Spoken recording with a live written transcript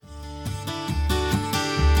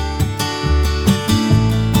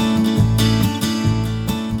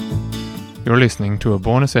You're listening to a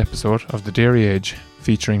bonus episode of The Dairy Edge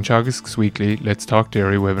featuring Teagasc's weekly Let's Talk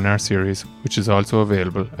Dairy webinar series, which is also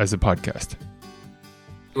available as a podcast.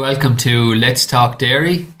 Welcome to Let's Talk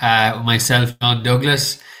Dairy. Myself, John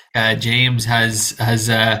Douglas. James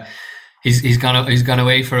he's gone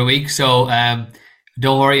away for a week, so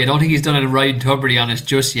don't worry. I don't think he's done a ride in Tubridy on us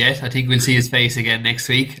just yet. I think we'll see his face again next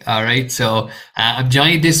week. All right. So I'm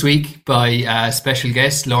joined this week by special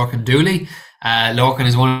guest Lorcan Dooley. Lorcan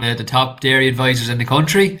is one of the top dairy advisors in the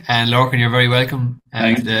country, and Lorcan, you're very welcome.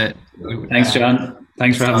 Thanks, John.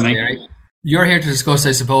 Thanks for having me. Dairy. You're here to discuss,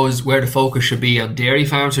 I suppose, where the focus should be on dairy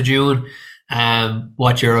farms for June,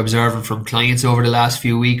 what you're observing from clients over the last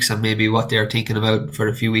few weeks, and maybe what they're thinking about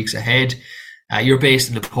for the few weeks ahead. You're based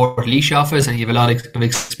in the Port Leash office, and you have a lot of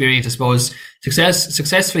experience, I suppose,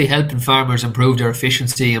 successfully helping farmers improve their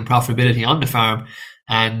efficiency and profitability on the farm.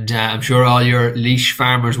 And I'm sure all your Leash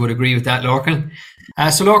farmers would agree with that, Lorcan.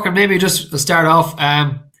 So Lorcan, maybe just to start off,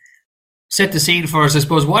 set the scene for us, I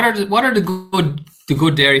suppose. What are the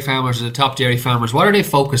good dairy farmers, or the top dairy farmers? What are they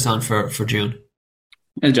focused on for June?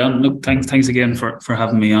 Well, John, look, thanks again for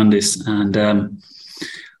having me on this. And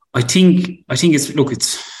I think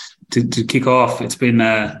it's to kick off. It's been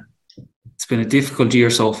a difficult year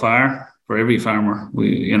so far for every farmer.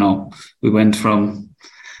 We went from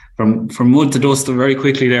mud to dust very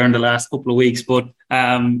quickly there in the last couple of weeks. But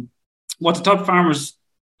what the top farmers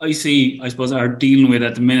I suppose, are dealing with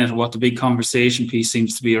at the minute, what the big conversation piece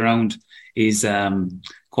seems to be around is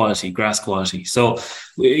quality, grass quality. So,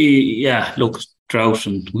 drought,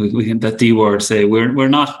 and we can that D word say we're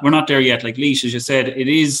not there yet. Like Leash, as you said, it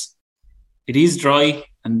is dry,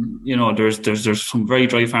 and there's some very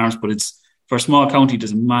dry farms, but it's for a small county.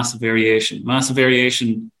 There's a massive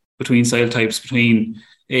variation between soil types, between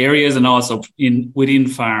areas, and also within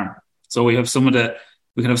farm. So we can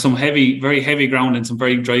have some very heavy ground and some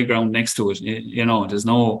very dry ground next to it. There's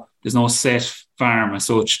no set farm as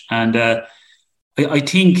such. And I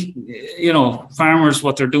think, farmers,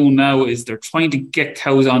 what they're doing now is they're trying to get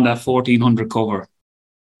cows on that 1400 cover.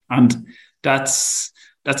 And that's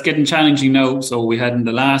getting challenging now. So we had in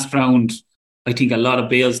the last round, I think a lot of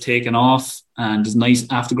bales taken off, and there's nice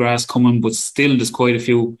aftergrass coming, but still there's quite a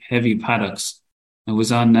few heavy paddocks. I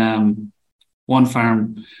was on one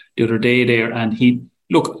farm the other day there, and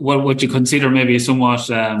what you consider maybe a somewhat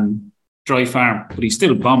dry farm, but he's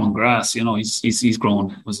still bombing grass. He's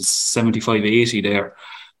grown, was it 75, 80 there,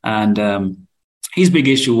 and his big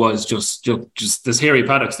issue was just this hairy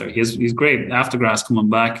paddocks there. He's great aftergrass coming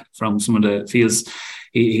back from some of the fields.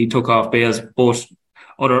 He took off bales, but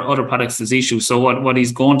other paddocks there's issues. So what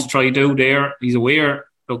he's going to try to do there, he's aware.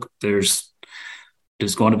 Look, there's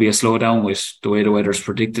going to be a slowdown with the way the weather's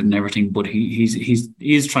predicted and everything, but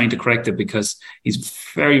he's trying to correct it, because he's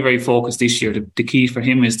very, very focused this year. The key for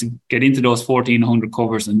him is to get into those 1400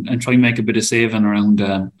 covers and try and make a bit of saving around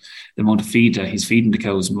the amount of feed that he's feeding the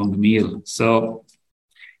cows, the amount of meal. So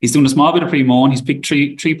he's doing a small bit of pre-mowing. He's picked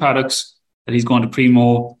three paddocks that he's going to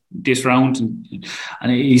pre-mow this round,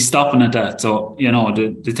 and he's stopping at that. So,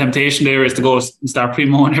 the temptation there is to go and start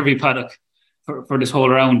pre-mowing every paddock for this whole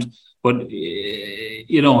round. But,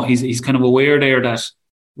 he's kind of aware there that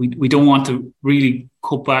we don't want to really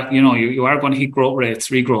cut back. You are going to hit growth rates,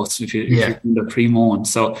 regrowths, if you're in the pre-mowing.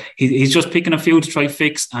 So he's just picking a few to try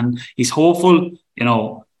fix, and he's hopeful,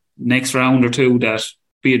 next round or two, that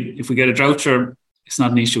be it, if we get a drought, sure, it's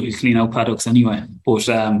not an issue. He'll clean out paddocks anyway. But,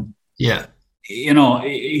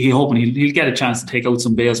 he's hoping he'll get a chance to take out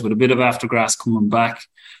some bales with a bit of aftergrass coming back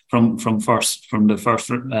from the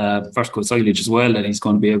first cut silage as well, that he's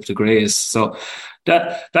going to be able to graze. So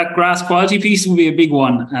that grass quality piece will be a big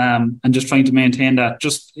one, and just trying to maintain that.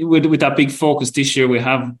 Just with that big focus this year we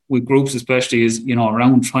have with groups, especially, is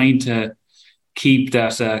around trying to keep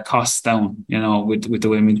that costs down. With the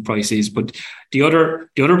way milk price is. But the other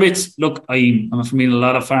bits, look, I'm familiar with a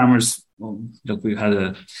lot of farmers. Look, we've had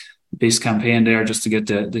a base campaign there just to get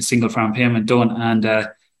the single farm payment done, and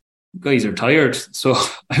guys are tired. So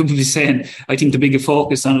I would be saying, I think the bigger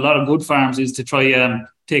focus on a lot of good farms is to try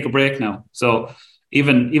take a break now. So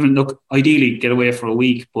even look, ideally get away for a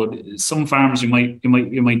week, but some farms you might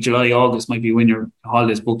July, August might be when your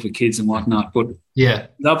holidays booked with kids and whatnot. But there's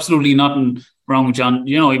absolutely nothing wrong with John.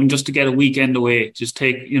 Even just to get a weekend away, just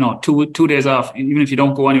take 2 days off, even if you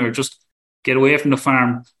don't go anywhere, just get away from the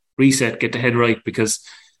farm, reset, get the head right, because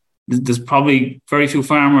there's probably very few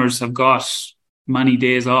farmers have got many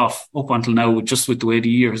days off up until now, just with the way the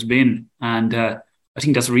year has been. And I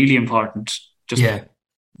think that's really important. Just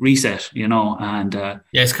reset, and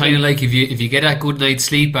it's kind of like if you get a good night's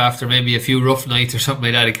sleep after maybe a few rough nights or something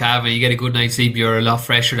like that at calving, you get a good night's sleep, you're a lot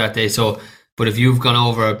fresher that day. So But if you've gone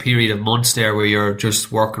over a period of months there where you're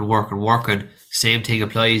just working, same thing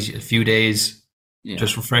applies. A few days,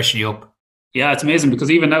 just refreshing you up. Yeah, it's amazing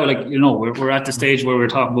because even now, like, you know, we're at the stage where we're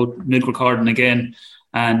talking about milk recording again,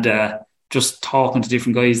 and just talking to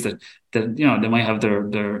different guys that you know, they might have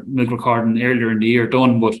their milk recording earlier in the year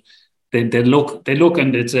done, but they look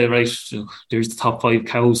and they'd say, right, so there's the top 5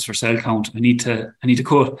 cows for cell count. I need to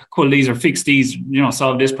cull these or fix these, you know,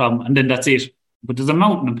 solve this problem, and then that's it. But there's a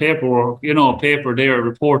mountain of paper, you know,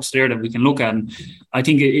 reports there that we can look at. And I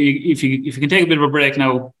think if you can take a bit of a break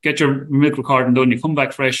now, get your milk recording done, you come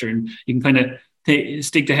back fresher, and you can kind of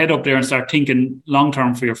stick the head up there and start thinking long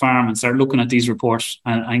term for your farm and start looking at these reports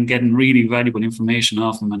and getting really valuable information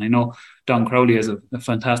off them. And I know Don Crowley has a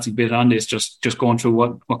fantastic bit on this, just going through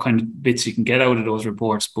what kind of bits you can get out of those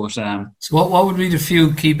reports. But so what would be the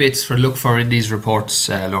few key bits for look for in these reports,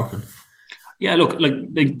 Lorcan? Yeah, look,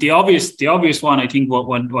 like the obvious one, I think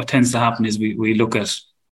what tends to happen is we look at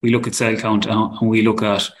cell count, and we look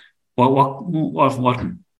at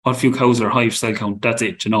what few cows are high cell count. That's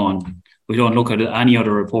it, you know, and we don't look at any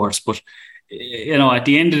other reports. But you know, at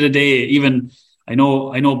the end of the day, even I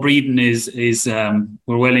know breeding is we're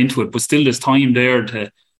well into it, but still there's time there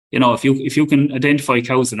to, you know, if you can identify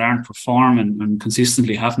cows that aren't performing and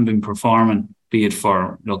consistently haven't been performing, be it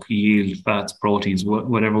for yield, fats, proteins,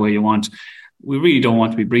 whatever way you want. We really don't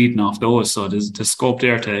want to be breeding off those. So there's the scope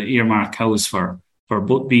there to earmark cows for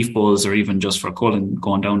beef bulls, or even just for culling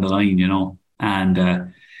going down the line, you know.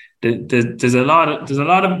 And there's a lot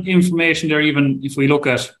of information there. Even if we look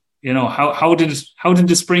at, you know, how did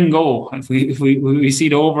the spring go? If we see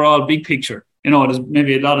the overall big picture, you know, there's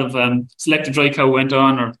maybe a lot of selected dry cow went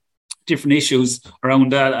on, or different issues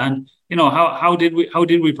around that. And you know, how did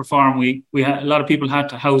we perform? We had a lot of people had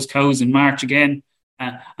to house cows in March again.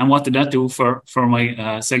 And what did that do for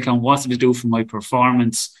my cell count? What did it do for my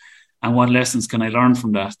performance? And what lessons can I learn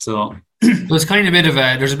from that? So it's kind of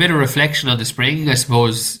there's a bit of reflection on the spring, I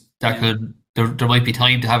suppose. There might be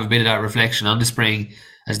time to have a bit of that reflection on the spring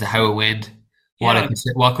as to how it went.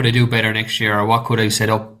 What could I do better next year, or what could I set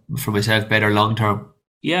up for myself better long term?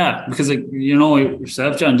 Yeah, because, like, you know,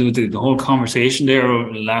 yourself, John, the whole conversation there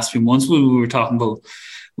over the last few months, we were talking about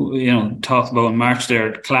in March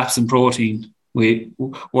there, collapse in protein.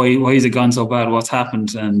 Why is it gone so bad? What's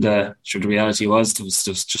happened? And sure, the reality was there was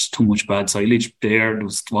just too much bad silage there. There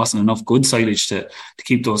wasn't enough good silage to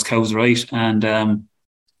keep those cows right. And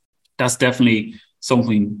that's definitely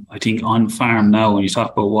something, I think, on farm now. When you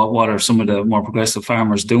talk about what are some of the more progressive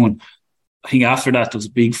farmers doing, I think after that there was a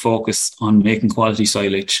big focus on making quality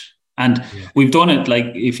silage. And we've done it.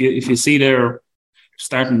 Like if you see there,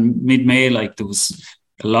 starting mid-May, like there was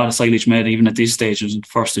a lot of silage made. Even at this stage, it was the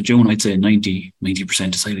 1st of June, I'd say 90%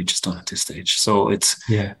 of silage is done at this stage. So it's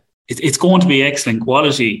going to be excellent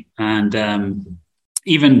quality. And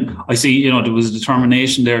even I see, you know, there was a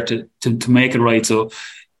determination there to make it right. So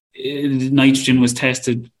nitrogen was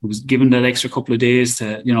tested, was given that extra couple of days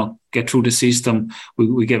to, you know, get through the system.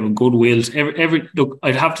 We gave them good wills. Look,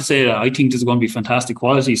 I'd have to say that I think there's going to be fantastic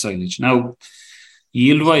quality silage. Now,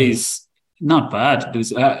 yield wise, not bad. There's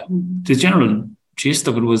the general gist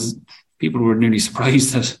of it was people were nearly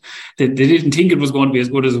surprised that they didn't think it was going to be as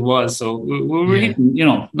good as it was. So we were hitting, you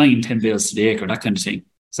know, 9-10 bales to the acre, that kind of thing.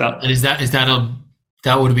 So, and is that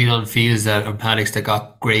that would have been on fields on paddocks that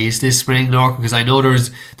got grazed this spring, Lorcan? Because I know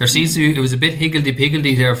there seems to be, it was a bit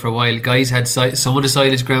higgledy-piggledy there for a while. Guys had some of the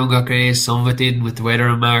silage ground got grazed, some of it didn't with the weather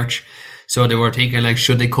in March. So they were thinking, like,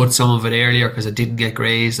 should they cut some of it earlier because it didn't get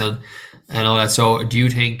grazed and all that. So do you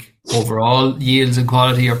think overall yields and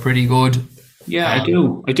quality are pretty good? Yeah, I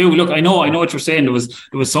do. Look, I know what you're saying. There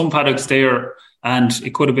was some paddocks there, and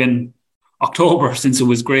it could have been October since it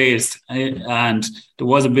was grazed, and there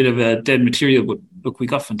was a bit of a dead material. But look, we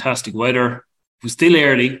got fantastic weather. It was still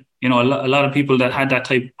early. You know, a lot of people that had that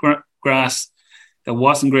type of grass that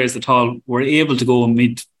wasn't grazed at all were able to go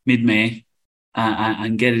mid-May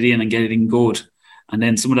and get it in good. And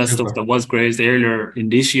then some of that stuff that was grazed earlier in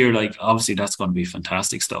this year, like, obviously that's going to be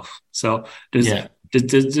fantastic stuff. So there's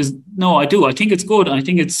no, I do. I think it's good. I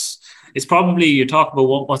think it's probably, you talk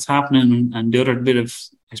about what's happening, and the other bit of,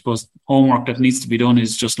 I suppose, homework that needs to be done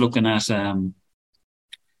is just looking at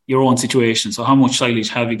your own situation. So how much silage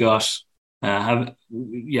have you got? Have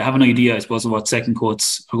an idea, I suppose, of what second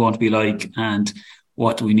coats are going to be like, and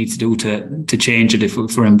what do we need to do to change it if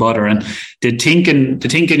we're in bother. And the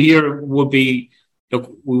thinking here would be, look,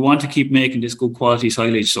 we want to keep making this good quality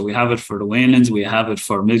silage. So we have it for the weanlings, we have it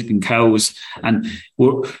for milking cows, and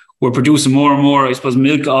we're producing more and more, I suppose,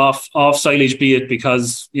 milk off silage, be it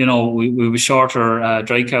because, you know, we have shorter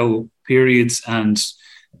dry cow periods, and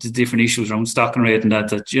the different issues around stocking rate and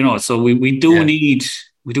that you know. So we do need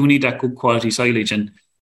that good quality silage. And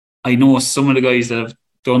I know some of the guys that have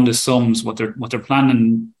done the sums, what they're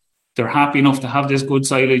planning, they're happy enough to have this good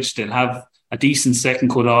silage. They'll have a decent second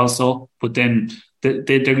cut also, but then they're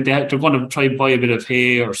going to try and buy a bit of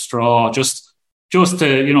hay or straw just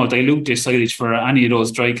to, you know, dilute this silage for any of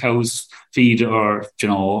those dry cows feed, or, you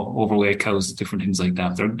know, overweight cows, different things like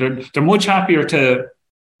that. They're much happier to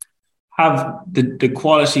have the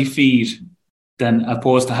quality feed than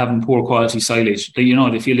opposed to having poor quality silage. You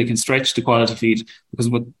know, they feel they can stretch the quality feed, because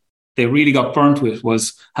what they really got burnt with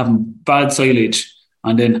was having bad silage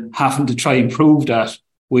and then having to try and improve that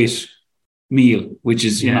with meal, which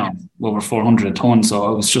is, you know, over 400 a ton.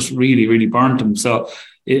 So it was just really, really burnt them. So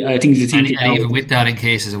I think the team, and even with that, in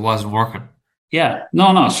cases it wasn't working. Yeah,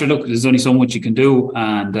 no, sure. Look, there's only so much you can do,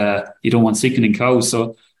 and you don't want sickening cows.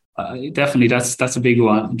 So definitely, that's a big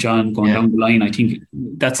one, John. Going down the line, I think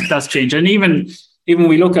that's changed. And even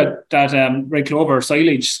we look at that red clover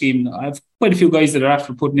silage scheme, I have quite a few guys that are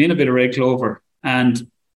after putting in a bit of red clover, and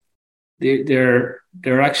they're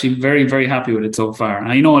actually very, very happy with it so far.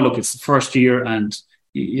 And I know, look, it's the first year, and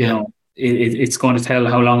you know, it's going to tell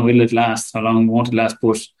how long will it last, how long won't it last.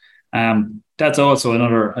 But that's also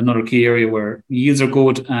another key area where yields are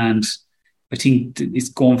good, and I think it's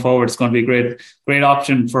going forward. It's going to be a great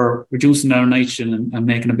option for reducing our nitrogen and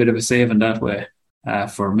making a bit of a saving that way,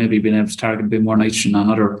 for maybe being able to target a bit more nitrogen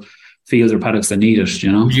on other fields or paddocks that need it.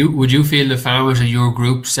 You know, would you feel the farmers in your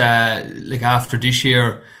groups, like after this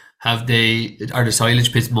year, are the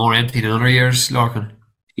silage pits more empty than other years, Lorcan?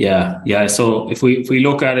 Yeah. So if we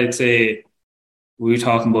look at it, say, we were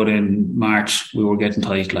talking about in March, we were getting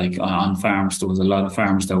tight, like on farms. There was a lot of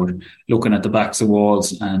farms that were looking at the backs of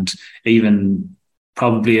walls, and even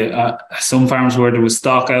probably some farms where there was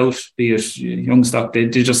stock out, be it young stock, they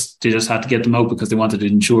just had to get them out because they wanted to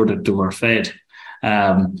ensure that they were fed.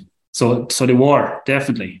 So they were,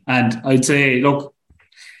 definitely. And I'd say, look,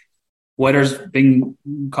 weather's been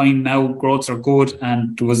kind now, growths are good,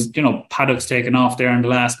 and there was, you know, paddocks taken off there in the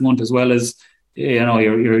last month, as well as, you know,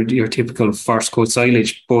 your typical first cut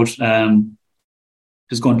silage. But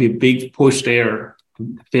there's going to be a big push there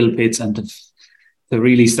to fill pits and to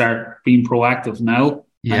really start being proactive now.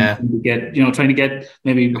 Yeah. And trying to get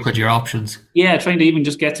maybe look at your options. Yeah, trying to even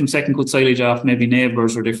just get some second cut silage off maybe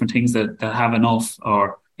neighbours or different things that have enough,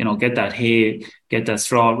 or, you know, get that hay, get that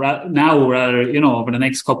straw now, rather, you know, over the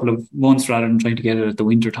next couple of months, rather than trying to get it at the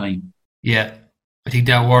winter time. Yeah, I think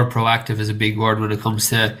that word proactive is a big word when it comes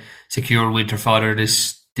to securing winter fodder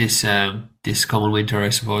this coming winter, I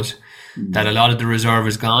suppose. That a lot of the reserve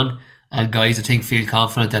is gone, and guys, I think, feel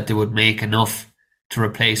confident that they would make enough to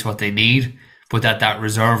replace what they need, but that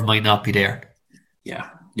reserve might not be there. Yeah.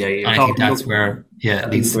 And I think that's where it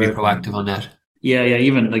needs to be proactive on that. Yeah.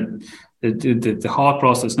 Even like the hot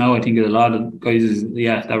process now, I think a lot of guys is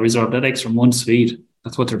that reserve, that extra month's feed.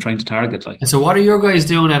 That's what they're trying to target. Like. And so what are your guys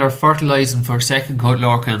doing that are fertilising for second cut,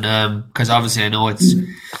 Lorcan? Because obviously I know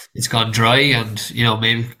it's gone dry, and, you know,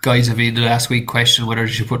 maybe guys have been the last week question whether you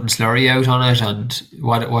should put slurry out on it, and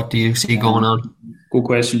what do you see going on? Good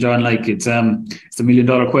question, John. Like, it's a $1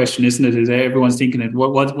 million question, isn't it? Is everyone's thinking it.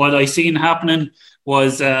 What I seen happening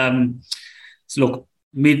was so look,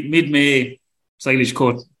 mid-May silage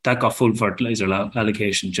cut, that got full fertilizer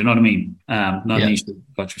allocation. Do you know what I mean? Not niche,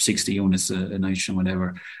 got your 60 units of nitrogen,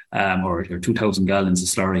 whatever, or your 2,000 gallons of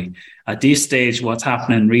slurry. At this stage, what's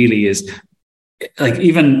happening really is, like,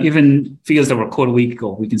 even fields that were cut a week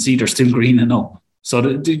ago, we can see they're still greening up. So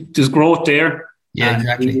there's growth there. Yeah,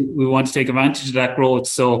 exactly. We want to take advantage of that growth.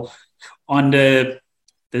 So on the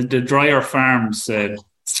drier farms, or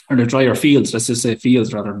the drier fields, let's just say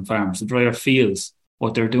fields rather than farms, the drier fields,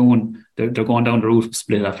 what they're doing, they're going down the route of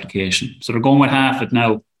split application. So they're going with half it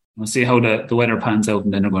now. We'll see how the weather pans out,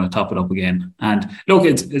 and then they're going to top it up again. And look,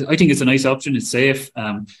 I think it's a nice option. It's safe.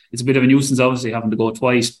 It's a bit of a nuisance, obviously, having to go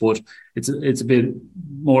twice, but it's a bit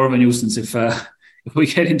more of a nuisance if we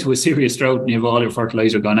get into a serious drought and you have all your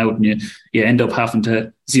fertilizer gone out, and you end up having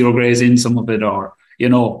to zero graze in some of it, or, you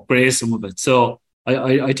know, graze some of it. So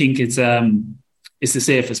I think it's the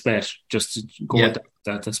safest bet, just to go with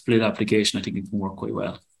that split application. I think it can work quite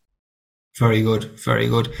well. Very good.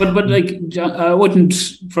 But like, I wouldn't,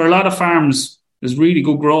 for a lot of farms, there's really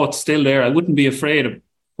good growth still there. I wouldn't be afraid of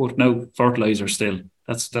putting out fertilizer still.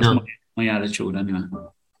 That's my attitude anyway.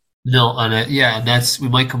 No, and that's, we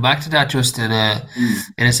might come back to that just in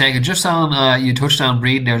a second. Just on, you touched on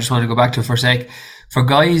breeding there. I just want to go back to it for a sec. For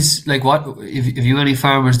guys, like, what if you any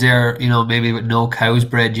farmers there, you know, maybe with no cows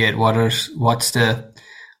bred yet, what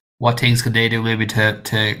things can they do maybe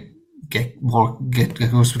to get the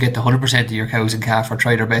 100% of your cows and calf, or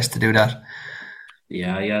try their best to do that.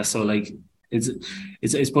 Yeah. So like it's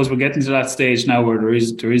I suppose we're getting to that stage now where there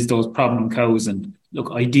is those problem cows, and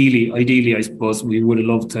look, ideally I suppose we would have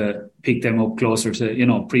loved to pick them up closer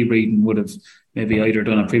to, pre-breeding, would have maybe either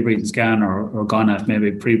done a pre-breeding scan or gone at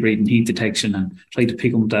maybe pre-breeding heat detection and tried to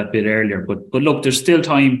pick them up that bit earlier. But look, there's still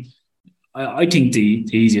time. I think the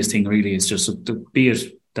easiest thing really is just to be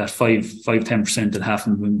it that 5-10% that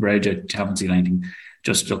haven't been bred yet, haven't seen anything.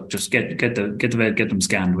 Just get the vet, get them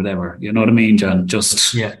scanned, whatever. You know what I mean, John?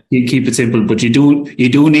 Just keep it simple. But you do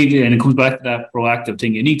need, and it comes back to that proactive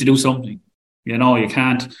thing. You need to do something. You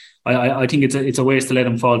can't. I think it's a waste to let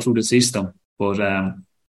them fall through the system. But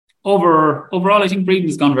overall, I think breeding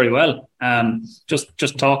has gone very well.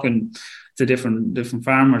 Just talking to different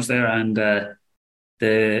farmers there, and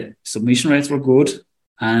the submission rates were good.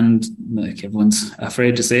 And like everyone's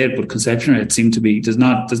afraid to say it, but conception rates seem to be there's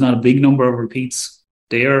not a big number of repeats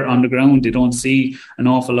there on the ground. They don't see an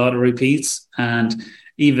awful lot of repeats, and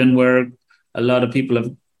even where a lot of people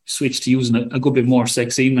have switched to using a good bit more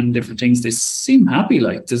sex semen and different things, they seem happy.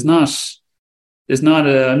 Like I'm not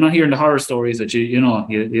hearing the horror stories that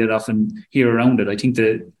you'd often hear around it. I think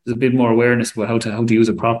that there's a bit more awareness about how to use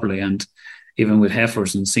it properly, and even with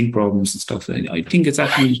heifers and sink problems and stuff, I think it's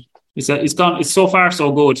actually. It's so far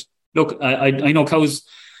so good. Look, I know cows.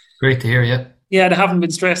 Great to hear, yeah. Yeah, they haven't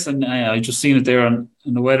been stressed, and I just seen it there in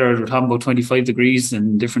the weather. We're talking about 25 degrees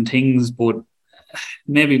and different things, but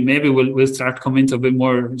maybe we'll start to come into a bit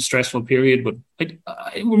more stressful period. But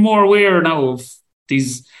we're more aware now of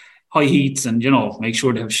these high heats, and make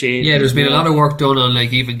sure they have shade. Yeah, there's been a lot of work done on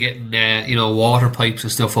like even getting water pipes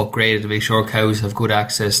and stuff upgraded to make sure cows have good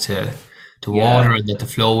access to water, and that the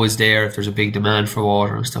flow is there if there's a big demand for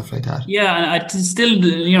water and stuff like that. Yeah, and still,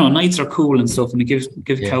 nights are cool and stuff, and it gives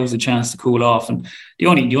cows a chance to cool off. And the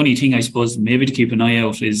only thing I suppose maybe to keep an eye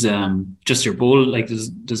out is just your bull. Like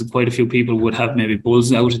there's quite a few people would have maybe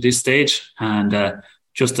bulls out at this stage, and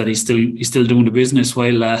just that he's still doing the business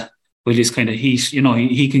while this kind of heat.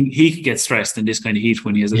 He can get stressed in this kind of heat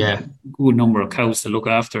when he has a good number of cows to look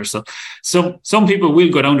after. So some people will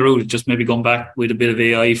go down the road just maybe going back with a bit of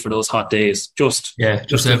AI for those hot days. Just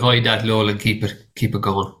to avoid that lull and keep it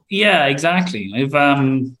going. Yeah, exactly.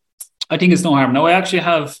 I think it's no harm. Now I actually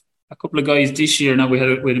have a couple of guys this year. Now we had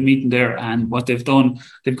a meeting there, and what they've done,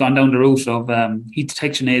 they've gone down the route of heat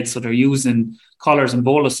detection aids. So they're using collars and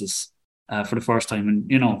boluses for the first time,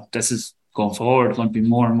 and this is going forward, going to be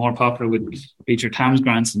more and more popular with future TAMS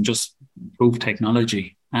grants and just improved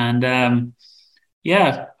technology. And I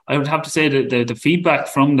would have to say that the feedback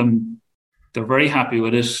from them, they're very happy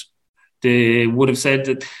with it. They would have said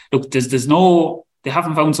that, look, they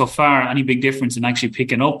haven't found so far any big difference in actually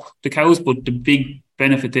picking up the cows, but the big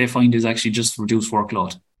benefit they find is actually just reduced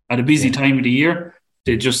workload. At a busy time of the year,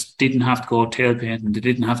 they just didn't have to go tail painting, they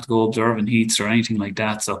didn't have to go observing heats or anything like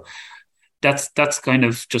that. So that's kind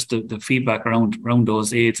of just the feedback around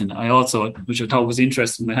those aids. And I also, which I thought was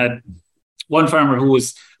interesting, we had one farmer we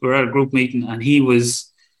were at a group meeting, and he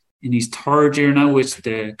was in his third year now with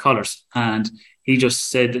the collars, and he just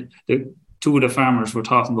said that two of the farmers were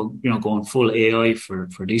talking about going full AI for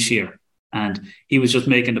this year, and he was just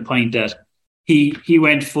making the point that he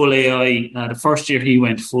went full AI. The first year he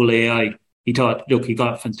went full AI, he thought, look, he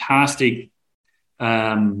got fantastic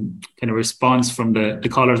kind of response from the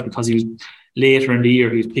collars, because he was later in the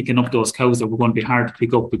year, he was picking up those cows that were going to be hard to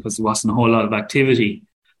pick up because there wasn't a whole lot of activity.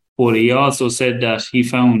 But he also said that he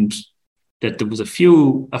found that there was a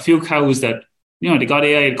few cows that they got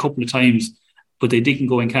AI a couple of times, but they didn't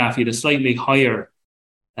go in calf. He had a slightly higher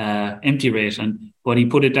empty rate, and what he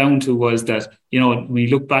put it down to was that when you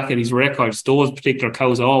look back at his records, those particular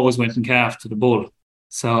cows always went in calf to the bull.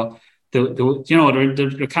 So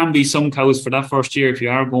there can be some cows for that first year, if you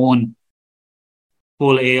are going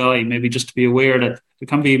full AI, maybe just to be aware that there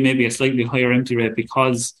can be maybe a slightly higher empty rate,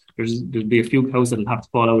 because there'll be a few cows that'll have to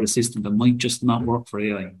fall out of the system that might just not work for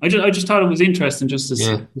AI. I just thought it was interesting just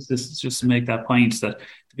to make that point, that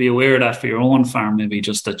to be aware of that for your own farm, maybe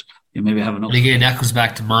just that you maybe have enough. And again, that comes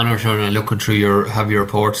back to monitoring and looking through your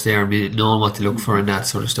reports there and knowing what to look for and that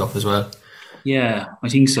sort of stuff as well. Yeah, I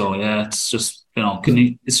think so. Yeah, it's just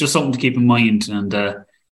it's just something to keep in mind. And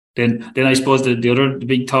then I suppose the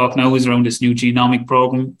big talk now is around this new genomic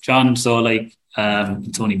program, John. So like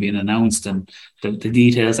it's only been announced and the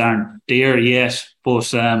details aren't there yet,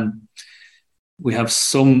 but we have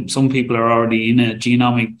some people are already in a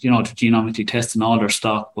genomic, to genomically testing all their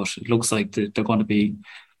stock, but it looks like they're going to be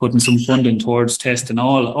putting some funding towards testing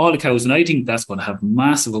all the cows, and I think that's going to have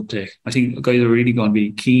massive uptake. I think guys are really going to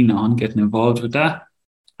be keen on getting involved with that.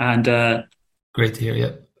 And great to hear.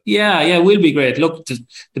 Yeah, Yeah, it will be great. Look,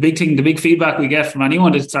 the big thing, the big feedback we get from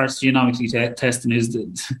anyone that starts genomically testing is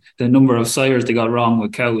the number of sires they got wrong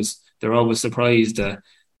with cows. They're always surprised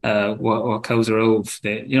what cows are of.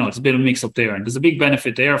 It's a bit of a mix up there, and there's a big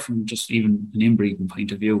benefit there from just even an inbreeding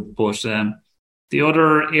point of view. But the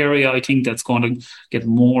other area I think that's going to get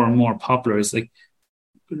more and more popular is like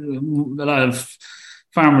a lot of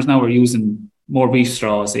farmers now are using more beef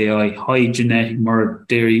straws, AI, high genetic murd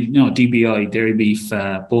dairy, DBI, dairy beef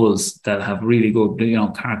bulls that have really good,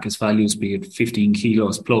 carcass values, be it 15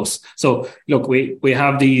 kilos plus. So look, we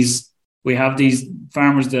have these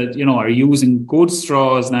farmers that, are using good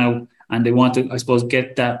straws now, and they want to, I suppose,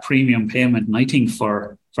 get that premium payment. And I think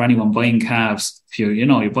for anyone buying calves, if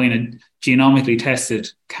you're buying a genomically tested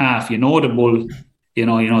calf, the bull,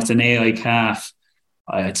 it's an AI calf.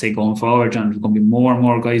 I'd say going forward, John, there's going to be more and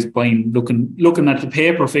more guys buying, looking at the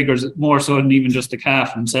paper figures more so than even just the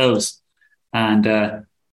calf themselves. And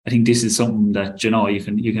I think this is something that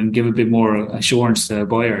you can give a bit more assurance to a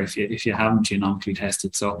buyer if you haven't genomically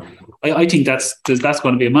tested. So I think that's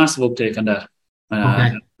going to be a massive uptake on that.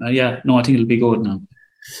 Okay. I think it'll be good now.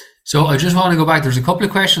 So I just want to go back. There's a couple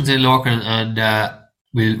of questions in, Lorcan, and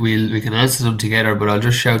we can answer them together, but I'll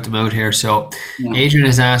just shout them out here. So Adrian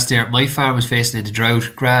has asked there, my farm is facing into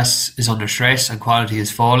drought, grass is under stress and quality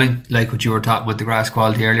is falling, like what you were talking about the grass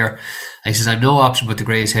quality earlier. He says, I've no option but to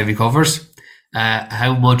graze heavy covers.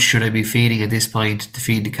 How much should I be feeding at this point to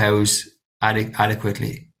feed the cows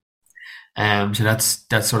adequately? So that's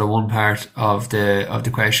sort of one part of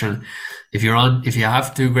the question. If you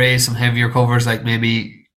have to graze some heavier covers, like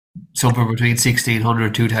maybe somewhere between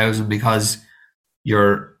 1,600 2,000, because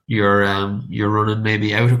you're running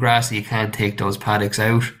maybe out of grass and you can't take those paddocks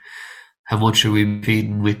out, how much should we be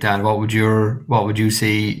feeding with that? What would you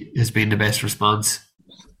say has been the best response?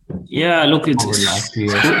 Yeah, look,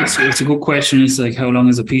 it's a good question. It's like, how long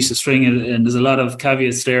is a piece of string? And there's a lot of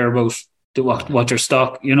caveats there about what your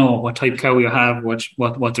stock, what type cow you have,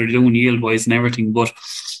 what they're doing yield wise and everything. But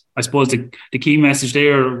I suppose the key message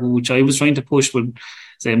there, which I was trying to push with,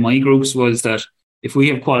 say, my groups, was that if we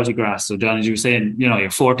have quality grass, so John, as you were saying, your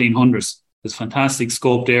 1400s, there's fantastic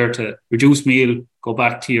scope there to reduce meal, go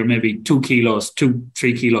back to your maybe 2 kilos,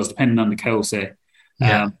 2-3 kilos, depending on the cow, say.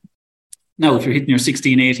 Yeah. Now, if you're hitting your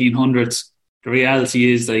 1800s, the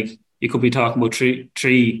reality is, like, you could be talking about 3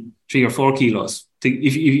 or 4 kilos.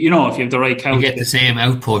 If you have the right cow, you get the same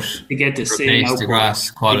output. You get the same output. The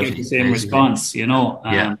grass quality. You get the same response,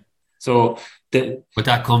 So, but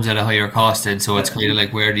that comes at a higher cost then. So it's kind of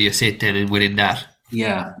like, where do you sit then within that?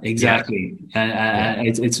 Yeah, exactly.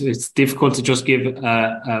 It's difficult to just give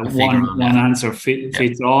one answer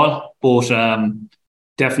fits all, but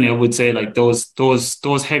definitely I would say, like,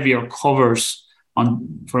 those heavier covers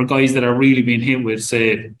for guys that are really being hit with,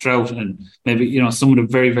 say, drought, and maybe some of the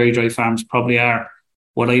very, very dry farms probably are.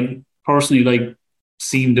 What I personally like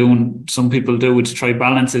seeing doing, some people do to try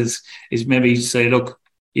balances, is maybe say, look,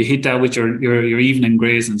 you hit that with your evening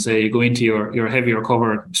graze, and say you go into your heavier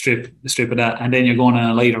cover, strip of that, and then you're going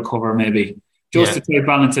on a lighter cover maybe, just to try to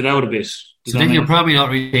balance it out a bit. So then you're probably not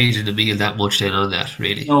really changing the meal that much then on that,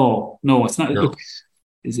 really. No, it's not. No. Look,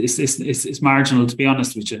 it's marginal, to be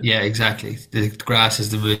honest with you. Yeah, exactly. The grass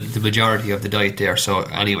is the majority of the diet there. So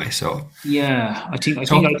anyway, yeah, I think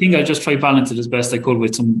I just try to balance it as best I could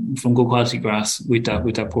with some good quality grass with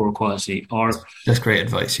that poor quality. Or that's great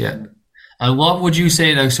advice. Yeah. And what would you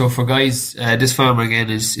say now? So for guys, this farmer again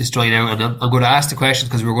is drying out, and I'm going to ask the questions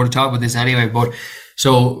because we're going to talk about this anyway. But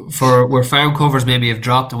so where farm covers maybe have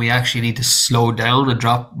dropped, and we actually need to slow down and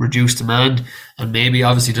reduce demand, and maybe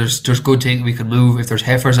obviously there's good things we can move. If there's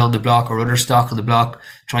heifers on the block or other stock on the block,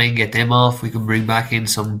 try and get them off. We can bring back in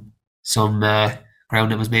some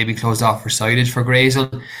ground that was maybe closed off for silage for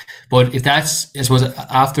grazing. But if that's, I suppose,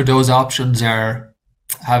 after those options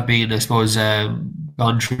have been, I suppose,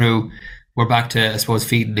 gone through, we're back to, I suppose,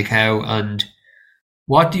 feeding the cow. And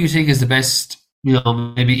what do you think is the best,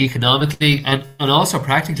 maybe economically and also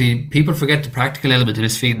practically? People forget the practical element of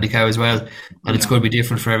this feeding the cow as well, and it's going to be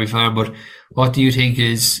different for every farm. But what do you think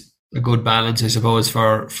is a good balance, I suppose,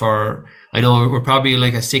 for I know we're probably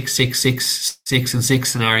like a 6-6-6-6-6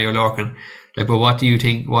 scenario, Lorcan. Like, but what do you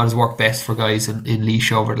think? What has worked best for guys in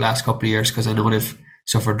Laois over the last couple of years? Because I know they've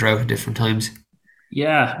suffered drought at different times.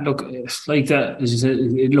 Yeah, look, it's like that. As you said,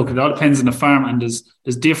 it all depends on the farm, and there's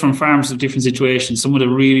different farms with different situations. Some of the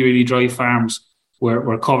really, really dry farms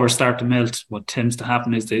where covers start to melt, what tends to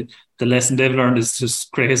happen is the lesson they've learned is just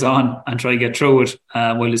graze on and try to get through it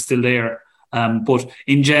while it's still there. But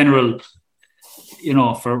in general,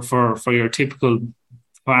 for your typical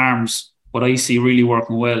farms, what I see really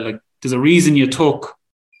working well, like, there's a reason you took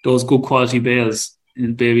those good quality bales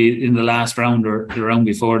maybe in the last round or the round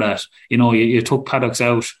before that. You took paddocks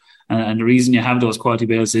out, and the reason you have those quality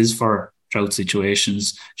bales is for drought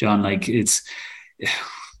situations, John. Like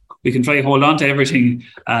we can try to hold on to everything,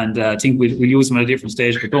 and I think we'll use them at a different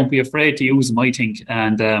stage, but don't be afraid to use them, I think.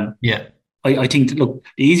 And I think, look,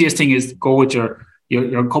 the easiest thing is go with your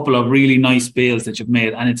couple of really nice bales that you've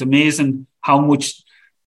made, and it's amazing how much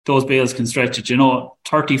those bales can stretch it.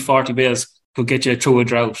 30, 40 bales could get you through a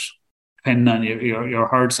drought, depending on your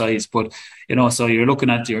herd size. But so you're looking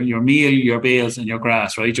at your meal, your bales, and your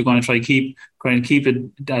grass, right? You're going to try to keep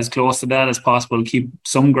it as close to that as possible. Keep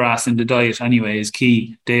some grass in the diet anyway is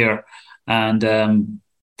key there. And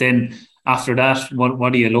then after that,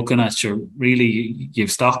 what are you looking at?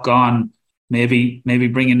 You've stock gone. Maybe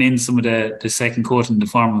bringing in some of the second coat in the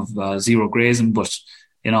form of zero grazing, but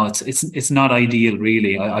it's not ideal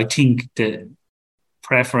really. I think the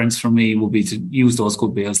preference for me will be to use those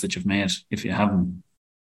good bales that you've made if you have them.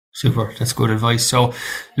 Super, that's good advice. So,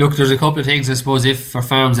 look, there's a couple of things I suppose. If for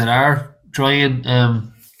farms that are drying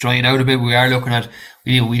out a bit, we are looking at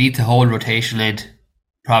we need to hold rotation length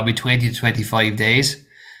probably 20 to 25 days,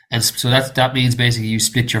 and so that means basically you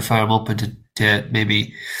split your farm up into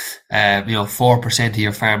maybe 4% of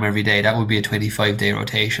your farm every day. That would be a 25-day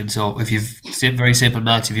rotation. So if you've very simple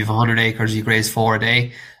maths, if you have 100 acres, you graze 4 a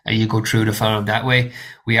day, and you go through the farm that way.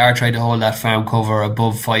 We are trying to hold that farm cover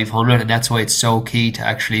above 500, and that's why it's so key to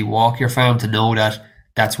actually walk your farm to know that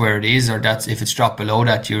that's where it is, or that's if it's dropped below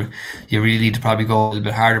that, you really need to probably go a little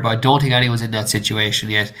bit harder. But I don't think anyone's in that situation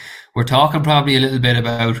yet. We're talking probably a little bit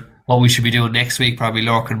about what we should be doing next week, probably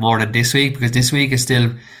lurking more than this week, because this week is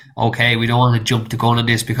still okay. We don't want to jump the gun on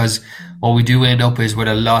this, because what we do end up is with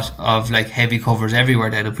a lot of like heavy covers everywhere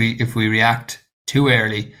then if we react too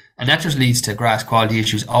early, and that just leads to grass quality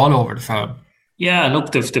issues all over the farm. Yeah,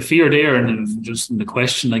 look, the fear there, and just in the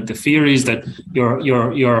question, like the fear is that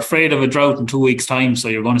you're afraid of a drought in 2 weeks' time, so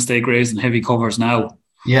you're going to stay grazing heavy covers now.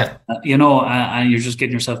 Yeah, and you're just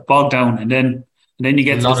getting yourself bogged down, and then you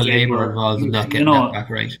get a lot of labour involved in not getting that back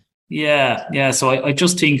right. Yeah. So I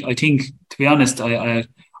think to be honest, I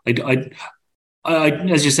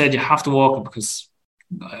as you said, you have to walk it, because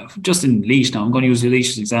just in Laois now, I'm going to use the Laois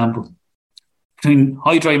as an example. Between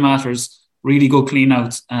high dry matters, really good clean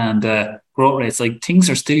outs, and growth rates, like things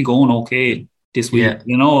are still going okay this week. Yeah.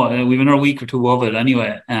 We've another week or two of it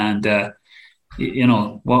anyway, and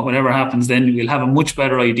whatever happens then, we'll have a much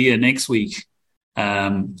better idea next week.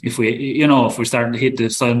 If we're starting to hit the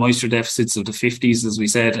soil moisture deficits of the 50s, as we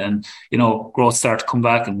said, and growth start to come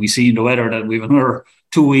back, and we see in the weather that we've another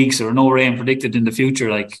 2 weeks or no rain predicted in the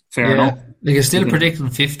future, like fair enough. Like you're still predicting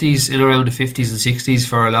 50s, in around the 50s and 60s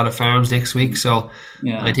for a lot of farms next week. So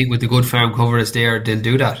yeah. I think with the good farm cover that's there, they'll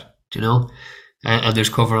do that, and there's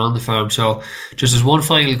cover on the farm. So just as one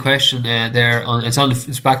final question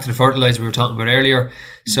it's back to the fertilizer we were talking about earlier.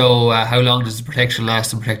 So how long does the protection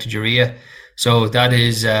last on protected urea? So that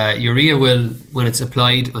is urea will, when it's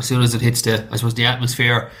applied, as soon as it hits the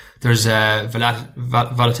atmosphere, there's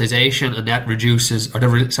volatilization, and that releases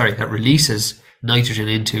nitrogen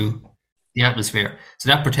into the atmosphere. So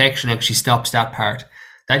that protection actually stops that part.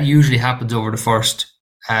 That usually happens over the first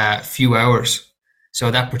few hours.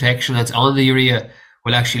 So that protection that's on the urea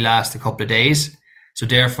will actually last a couple of days. So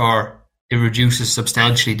therefore, it reduces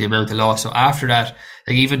substantially the amount of loss. So after that,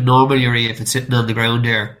 like even normal urea, if it's sitting on the ground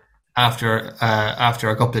there, after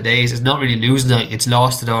a couple of days, it's not really losing that. It's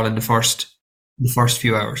lost it all in the first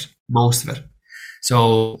few hours, most of it.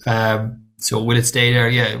 So will it stay there?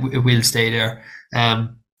 Yeah, it will stay there.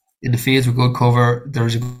 In the fields with good cover,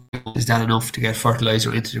 is that enough to get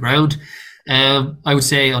fertilizer into the ground? I would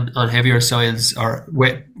say on heavier soils or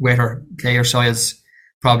wetter, clayer soils,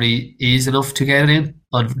 probably is enough to get it in.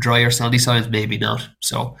 On drier, sandy soils, maybe not.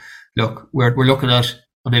 So look, we're looking at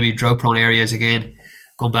maybe drought-prone areas again.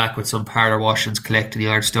 Go back with some powder washings, collecting the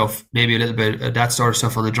yard stuff, maybe a little bit of that sort of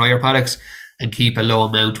stuff on the drier paddocks, and keep a low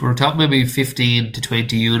amount. We're talking maybe 15 to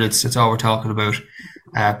 20 units. That's all we're talking about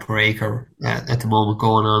per acre at the moment,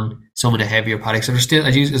 going on some of the heavier paddocks. So they're still,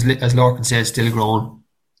 as Lorcan says, still growing.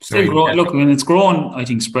 Look, when it's growing, I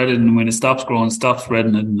think spread it, and when it stops growing, stop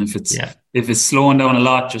spreading it. And if it's slowing down a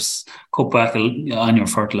lot, just cut back on your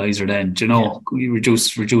fertilizer. Then you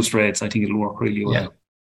reduce rates. I think it'll work really well. Yeah.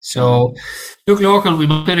 So, look, Lorcan, we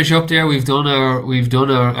might finish up there. We've done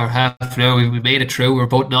our half now. We made it through. We're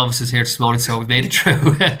both novices here this morning, so we made it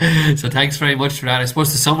through. So thanks very much for that. I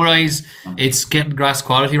suppose to summarise, it's getting grass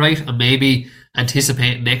quality right, and maybe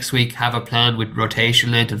anticipate next week, have a plan with rotation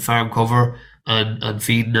length and farm cover and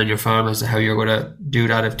feeding on your farm as to how you're going to do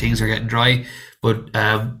that if things are getting dry. But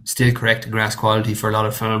still correcting grass quality for a lot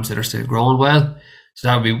of farms that are still growing well. So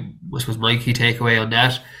that would be, I suppose, my key takeaway on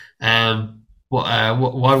that.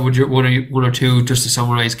 What would your one or two, just to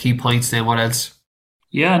summarise, key points then? What else?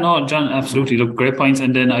 Yeah, no, John, absolutely. Look, great points.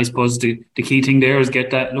 And then I suppose the key thing there is get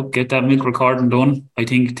that milk recording done. I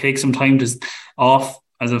think take some time off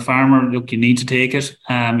as a farmer. Look, you need to take it.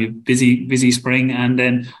 You've busy spring, and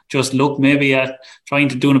then just look maybe at trying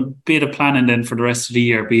to do a bit of planning then for the rest of the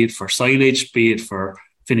year, be it for silage, be it for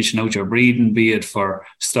finishing out your breeding, be it for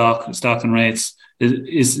stocking rates.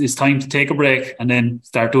 It's time to take a break and then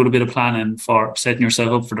start doing a bit of planning for setting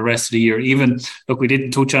yourself up for the rest of the year. Even, look, we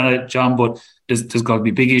didn't touch on it, John, but there's got to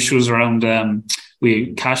be big issues around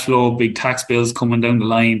cash flow, big tax bills coming down the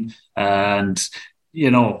line, and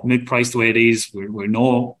milk price the way it is, we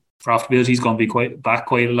know profitability is going to be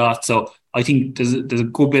quite a lot. So I think there's a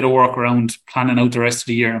good bit of work around planning out the rest of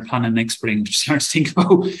the year and planning next spring, which start to think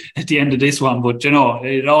about at the end of this one. But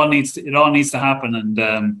it all needs to happen,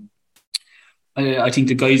 and I think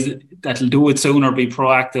the guys that'll do it sooner, be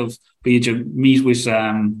proactive, be it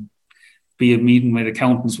meeting with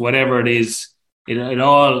accountants, whatever it is.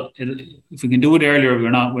 If we can do it earlier, we're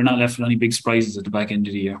not left with any big surprises at the back end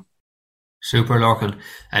of the year. Super, Lorcan.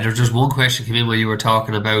 And there's just one question came in while you were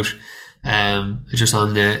talking about just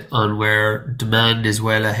on where demand is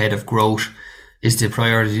well ahead of growth. Is the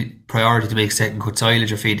priority to make second cut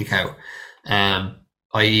silage or feed the cow?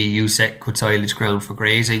 I.e. use second cut silage ground for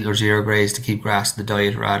grazing or zero graze to keep grass in the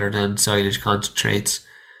diet rather than silage concentrates,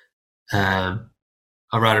 or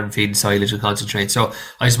rather than feeding silage and concentrates. So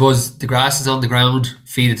I suppose the grass is on the ground,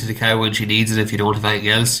 feed it to the cow when she needs it if you don't have anything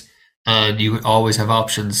else, and you always have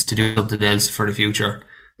options to do something else for the future.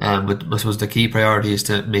 But I suppose the key priority is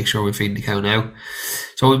to make sure we're feeding the cow now.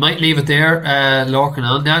 So we might leave it there, Lorcan,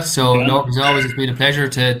 on that. So Lorcan, as always, it's been a pleasure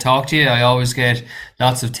to talk to you. I always get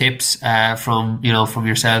lots of tips from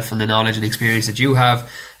yourself and the knowledge and experience that you have,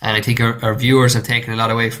 and I think our viewers have taken a lot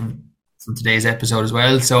away from today's episode as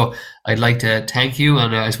well. So I'd like to thank you,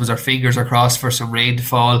 and I suppose our fingers are crossed for some rain to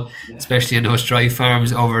fall, especially in those dry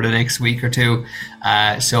farms over the next week or two.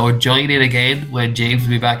 So join in again when James will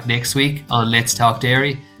be back next week on Let's Talk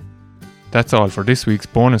Dairy. That's all for this week's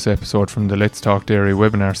bonus episode from the Let's Talk Dairy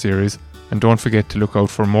webinar series, and don't forget to look out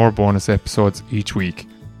for more bonus episodes each week.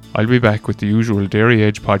 I'll be back with the usual Dairy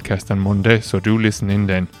Age podcast on Monday, so do listen in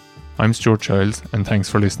then. I'm Stuart Childs, and thanks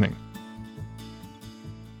for listening.